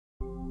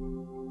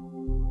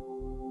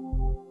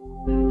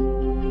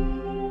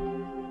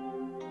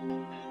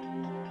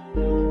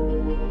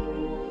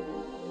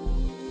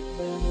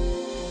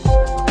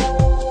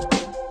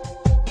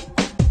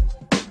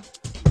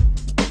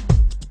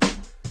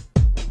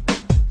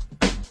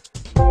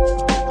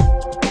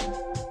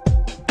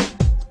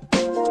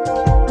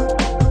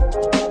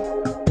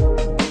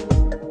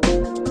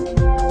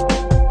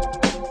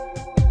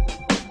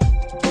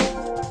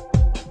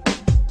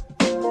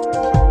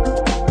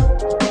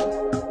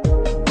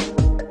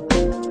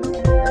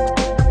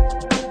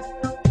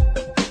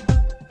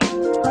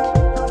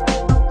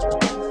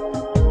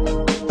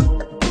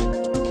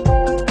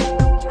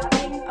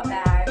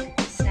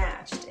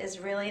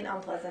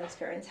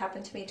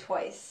happened to me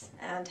twice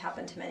and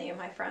happened to many of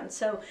my friends.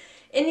 So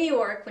in New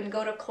York, when you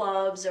go to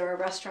clubs or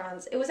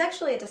restaurants, it was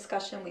actually a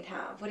discussion we'd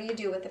have. What do you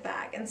do with the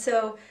bag? And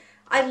so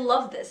I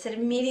love this. It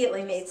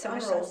immediately made so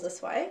much sense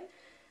this way.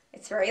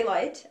 It's very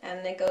light,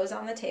 and it goes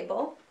on the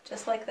table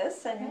just like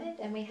this,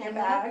 and we your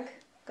bag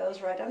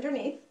goes right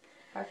underneath.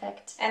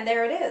 Perfect. And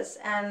there it is,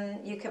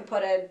 and you can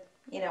put it,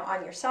 you know,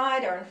 on your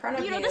side or in front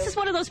of you. You know, this is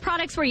one of those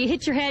products where you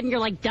hit your head and you're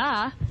like,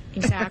 duh.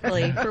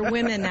 Exactly. For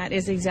women, that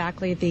is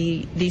exactly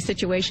the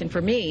situation.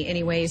 For me,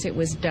 anyways, it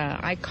was duh.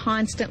 I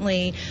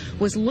constantly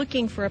was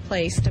looking for a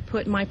place to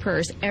put my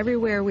purse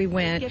everywhere we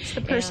went. Gets the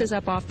purses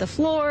up off the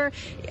floor.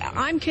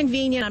 I'm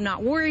convenient. I'm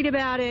not worried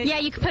about it. Yeah,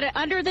 you can put it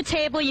under the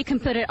table. You can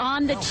put it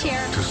on the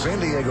chair. To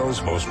San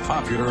Diego's most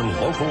popular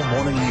local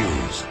morning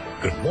news.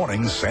 Good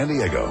morning, San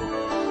Diego.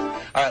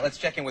 All right, let's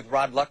check in with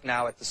Rod Luck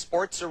now at the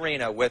Sports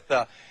Arena with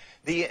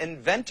the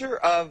inventor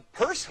of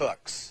purse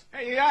hooks.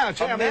 Hey, yeah, it's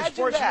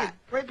Imagine that.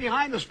 right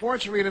behind the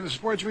sports arena,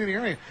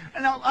 area.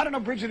 And now, I don't know,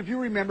 Bridget, if you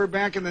remember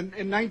back in the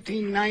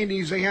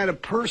 1990s, they had a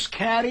purse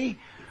caddy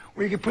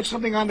where you could put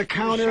something on the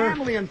counter.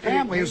 Family and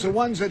Family is the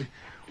ones that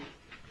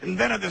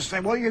invented this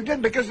thing. Well, you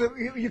didn't, because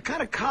you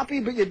kind of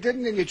copied, but you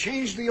didn't, and you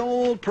changed the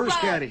old purse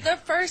caddy. The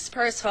first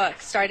purse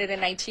hook started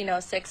in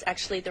 1906,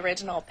 actually the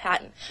original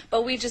patent,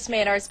 but we just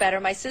made ours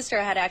better. My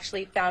sister had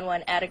actually found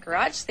one at a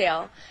garage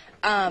sale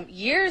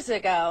years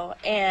ago,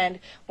 and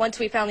once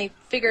we finally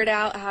figured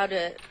out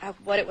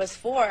what it was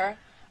for,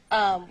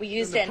 we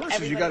used it.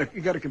 Purses,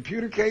 you got a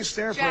computer case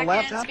there for a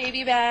jackets, laptop?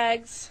 baby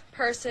bags,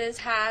 purses,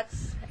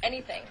 hats,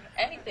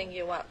 anything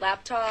you want,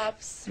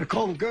 laptops.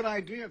 Nicole, good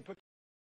idea.